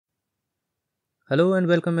Hello and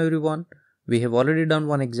welcome everyone. We have already done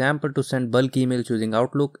one example to send bulk emails using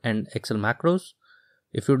Outlook and Excel macros.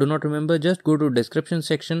 If you do not remember, just go to description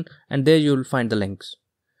section and there you will find the links.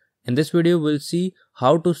 In this video, we'll see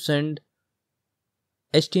how to send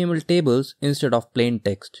HTML tables instead of plain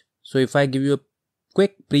text. So if I give you a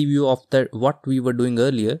quick preview of what we were doing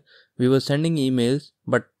earlier, we were sending emails,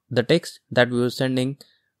 but the text that we were sending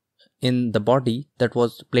in the body, that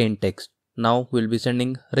was plain text. Now we'll be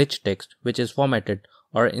sending rich text which is formatted,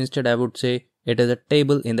 or instead I would say it is a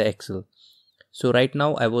table in the Excel. So right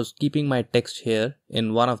now I was keeping my text here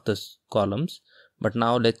in one of the columns, but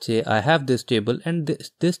now let's say I have this table and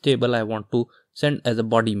this table I want to send as a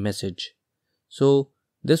body message. So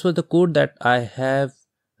this was the code that I have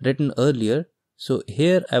written earlier. So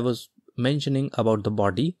here I was mentioning about the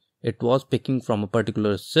body. It was picking from a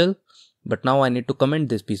particular cell, but now I need to comment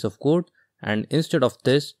this piece of code, and instead of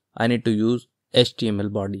this I need to use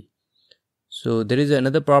HTML body. So there is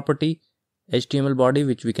another property, HTML body,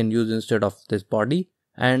 which we can use instead of this body,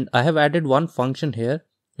 and I have added one function here.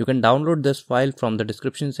 You can download this file from the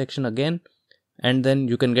description section again, and then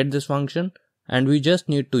you can get this function, and we just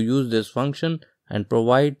need to use this function and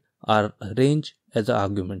provide our range as an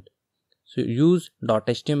argument. So use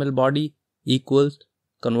 .html body equals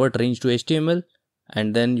convert range to HTML,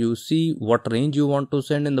 and then you see what range you want to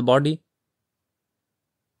send in the body.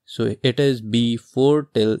 So it is B4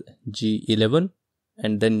 till G11,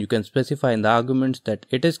 and then you can specify in the arguments that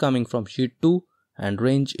it is coming from sheet 2 and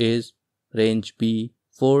range is range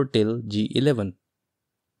B4 till G11.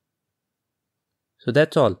 So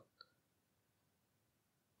that's all.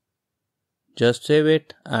 Just save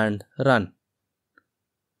it and run.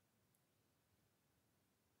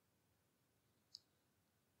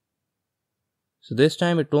 So this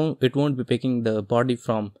time it won't be picking the body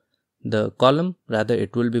from the column, rather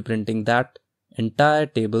it will be printing that entire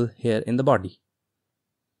table here in the body.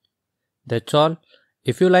 That's all.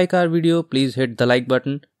 If you like our video, please hit the like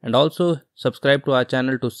button and also subscribe to our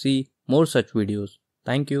channel to see more such videos.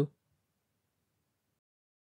 Thank you.